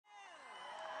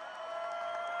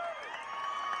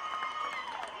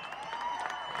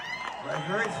My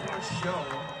very first show,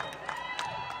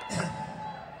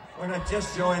 when I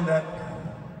just joined that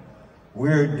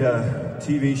weird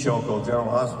TV show called General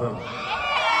Hospital.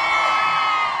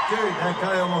 Dude, that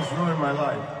guy almost ruined my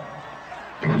life.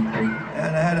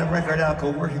 And I had a record out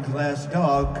called Working Class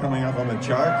Dog coming up on the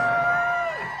chart.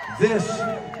 This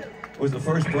was the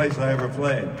first place I ever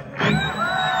played. Eugene.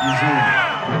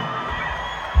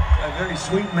 I have very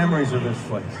sweet memories of this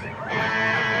place.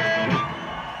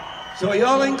 So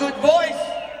y'all in good voice?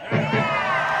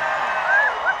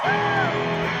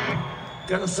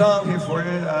 Got a song here for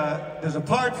you. There's a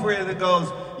part for you that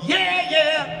goes, yeah,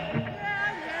 yeah.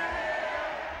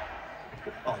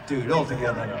 Oh, dude, all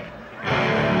together now.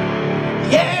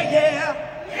 Yeah, yeah.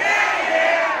 Yeah,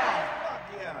 yeah. Fuck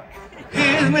yeah.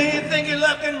 Here's me thinking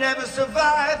love can never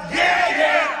survive. Yeah,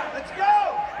 yeah. Let's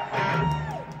go.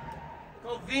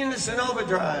 Go Venus and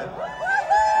Overdrive.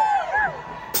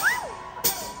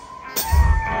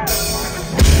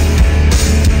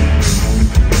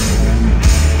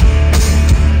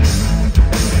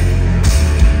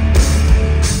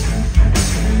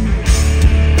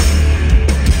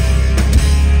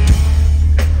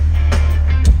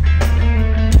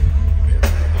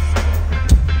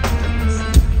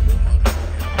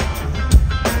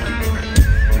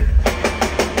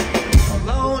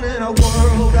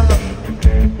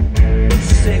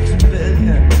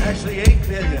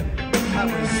 I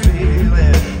was feeling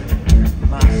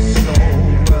my soul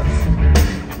rust.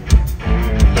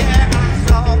 Yeah, I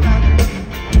saw that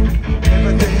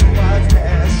everything was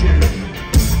ashes,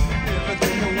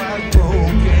 everything was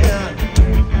broken,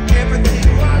 everything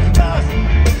was dust.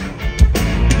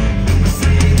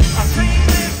 I say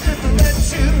this just to let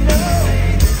you know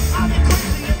I'll be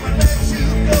crazy if I let you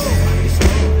go. I'll be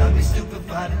stoned, I'll be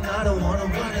stupefied, and I don't wanna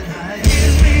run and hide.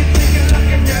 Here's me thinking I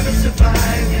can never survive.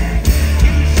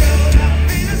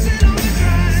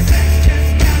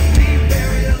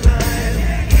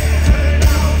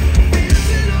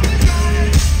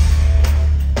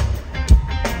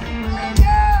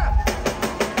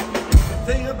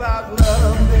 About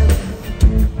love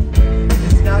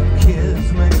it's not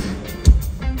kismet.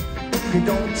 You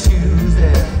don't choose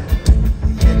it,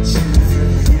 it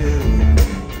chooses you.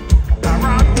 I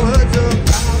write words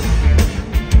about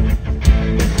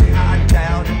it, I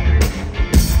doubt it.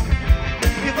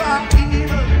 If I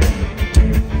even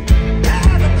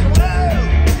had a clue.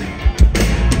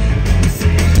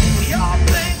 Y'all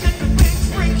think it's a big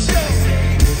freak show,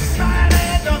 right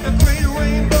hand on the great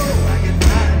rainbow.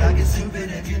 I get stupid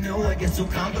and you know I get so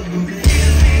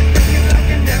convoluted.